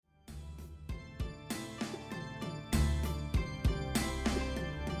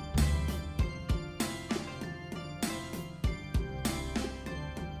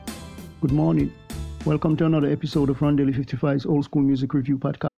Good morning. Welcome to another episode of Run Daily 55's Old School Music Review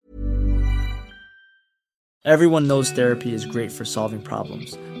Podcast. Everyone knows therapy is great for solving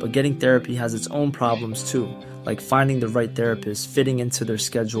problems, but getting therapy has its own problems too, like finding the right therapist, fitting into their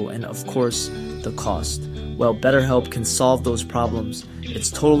schedule, and of course, the cost. Well, BetterHelp can solve those problems.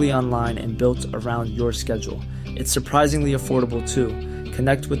 It's totally online and built around your schedule. It's surprisingly affordable too.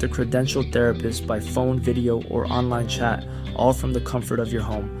 Connect with a credentialed therapist by phone, video, or online chat, all from the comfort of your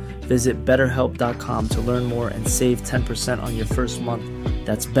home. Visit BetterHelp.com to learn more and save 10% on your first month.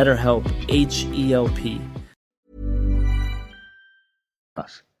 That's BetterHelp, H-E-L-P.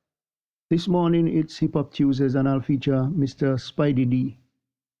 This morning it's Hip Hop Tuesdays and I'll feature Mr. Spyder D.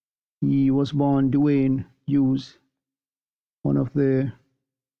 He was born Dwayne Hughes, one of the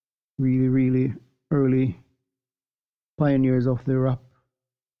really early pioneers of the rap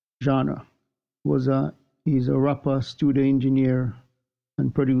genre. He's a rapper, studio engineer,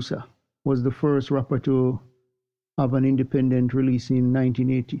 and producer. Was the first rapper to have an independent release in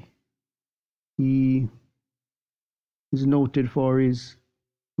 1980. He is noted for his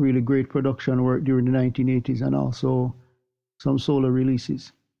really great production work during the 1980s and also some solo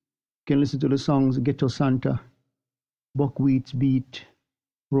releases. You can listen to the songs Ghetto Santa, Buckwheat Beat,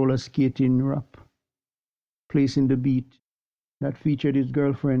 Roller Skating Rap, Placing the Beat, that featured his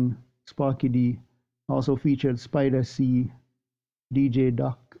girlfriend Sparky D, also featured Spyder C, DJ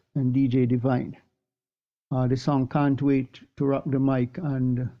Doc, and DJ Divine. The song Can't Wait to Rock the Mic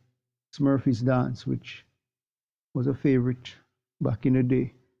and Smurfy's Dance, which was a favorite back in the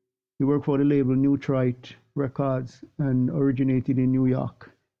day. He worked for the label New Trite Records and originated in New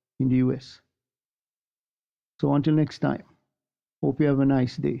York in the US. So until next time, hope you have a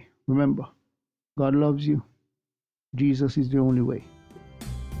nice day. Remember, God loves you. Jesus is the only way.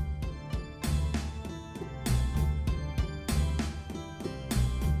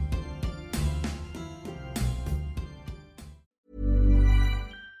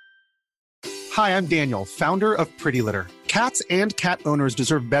 Hi, I'm Daniel, founder of Pretty Litter. Cats and cat owners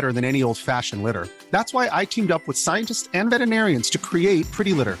deserve better than any old-fashioned litter. That's why I teamed up with scientists and veterinarians to create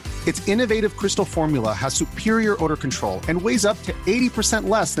Pretty Litter. Its innovative crystal formula has superior odor control and weighs up to 80%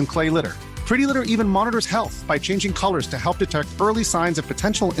 less than clay litter. Pretty Litter even monitors health by changing colors to help detect early signs of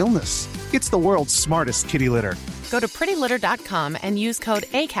potential illness. It's the world's smartest kitty litter. Go to prettylitter.com and use code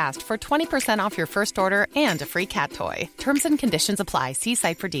ACAST for 20% off your first order and a free cat toy. Terms and conditions apply. See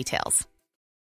site for details.